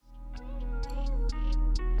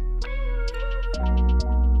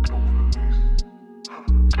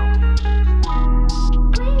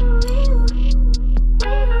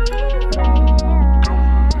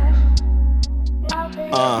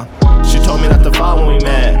not the fall when we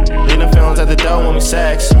met. Leaving feelings at the door when we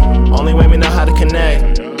sex. Only way we know how to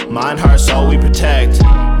connect. Mind, heart, soul we protect.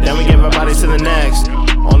 Then we give our bodies to the next.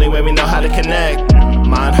 Only way we know how to connect.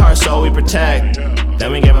 Mind, heart, soul we protect.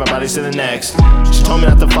 Then we give our bodies to the next. She told me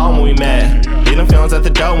not to fall when we met. Leaving feelings at the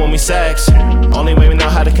door when we sex. Only way we know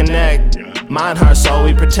how to connect. Mind, heart, soul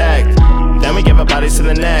we protect. Then we give our bodies to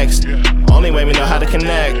the next. Only way we know how to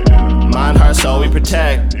connect. Mind, heart, soul we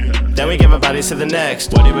protect. Then we give our bodies to the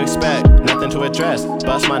next. What do you expect? Nothing to address.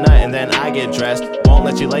 Bust my nut and then I get dressed. Won't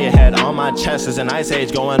let you lay your head on my chest. There's an ice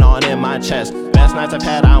age going on in my chest. Best nights I've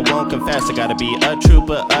had, I won't confess. I gotta be a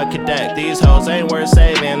trooper, a cadet. These hoes ain't worth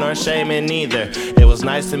saving or shaming neither. It was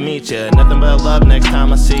nice to meet you. Nothing but love next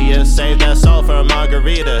time I see you. Save that soul for a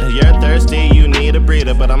margarita. You're thirsty, you need a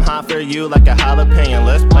breather. But I'm hot for you like a jalapeno.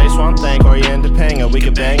 Let's play Swamp Thing or you're independent. We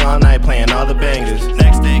could bang all night playing all the bangers.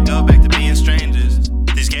 Next day, go back to being strangers.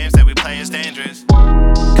 These games that we play is dangerous.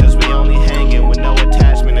 Cause we only hanging with no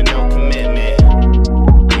attachment and no commitment.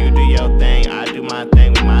 You do your thing, I do my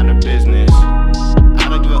thing, we mind our business. I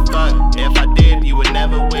don't give a fuck, if I did, you would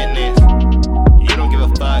never witness. You don't give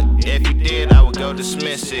a fuck, if you did, I would go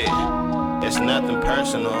dismiss it. It's nothing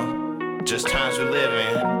personal, just times we live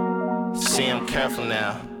in. See, I'm careful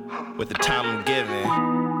now, with the time I'm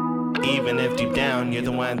giving. Even if deep down, you're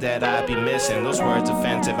the one that I'd be missing. Those words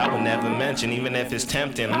offensive, I would never mention. Even if it's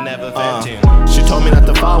tempting, I'm never venting. She told me not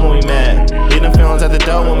to fall when we met. Leaving feelings at the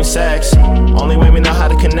door when we sex. Only way we know how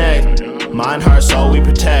to connect. Mind, heart, soul we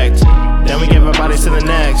protect. Then we give our bodies to the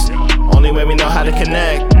next. Only way we know how to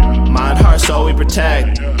connect. Mind, heart, soul we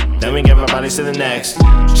protect. Then we give our bodies to the next.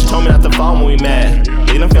 She told me not to fall when we met.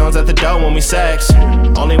 Leaving feelings at the door when we sex.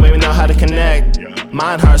 Only way we know how to connect.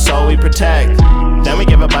 Mind, heart, soul we protect. Then we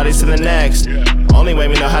give our bodies to the next. Only way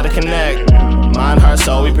we know how to connect. Mind, heart,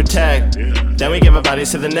 soul we protect. Then we give our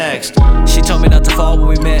bodies to the next. She told me not to fall when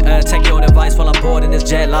we met. Take your advice while I'm bored in this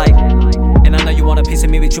jet light. And I know you want a piece of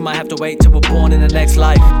me, but you might have to wait till we're born in the next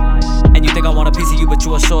life. And you think I want a piece of you, but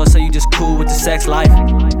you a sore, so you just cool with the sex life.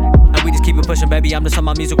 And we just keep it pushing, baby. I'm just on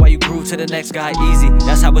my music while you groove to the next guy. Easy,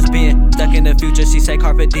 that's how it's been. Stuck in the future, she say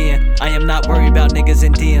carpe diem. I am not worried about niggas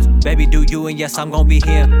and DMs. Baby, do you, and yes, I'm gon' be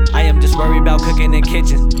him. I am just worried about cooking in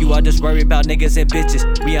kitchens. You are just worried about niggas and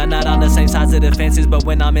bitches. We are not on the same sides of the fences, but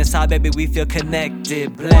when I'm inside, baby, we feel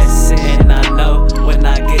connected. Blessing, and I know when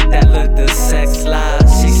I get that look, the sex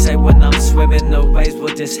lies. She say when I'm swimming, the waves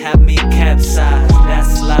will just have me capsized.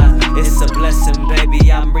 That's life, it's a blessing,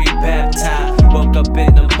 baby, I'm rebaptized. Woke up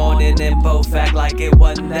in the morning and both act like it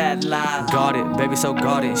wasn't that live. Got it, baby, so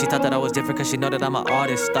got it. She thought that I was different cause she know that I'm an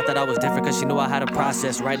artist. Thought that I was different cause she knew I had a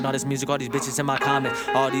process. Writing all this music, all these bitches in my comment.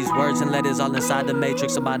 All these words and letters all inside the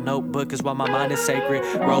matrix of my notebook is why my mind is sacred.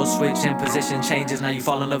 Role switch and position changes. Now you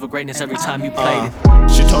fall in love with greatness every time you played it.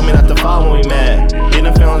 She told me not to fall when we met.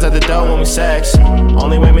 Leaving feelings at the door when we sex.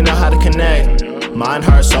 Only way we know how to connect. Mind,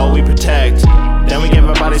 heart, soul we protect. Then we give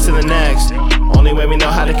our bodies to the next. Only way we know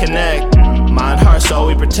how to connect. Mind, heart, soul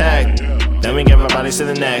we protect. Then we give our bodies to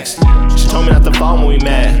the next. She told me not to fall when we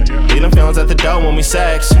met. Leaving feelings at the door when we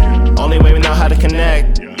sex. Only way we know how to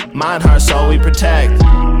connect. Mind, heart, soul we protect.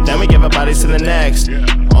 Then we give our bodies to the next.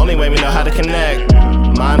 Only way we know how to connect.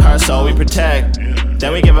 Mind, heart, soul we protect.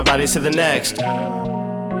 Then we give our bodies to the next.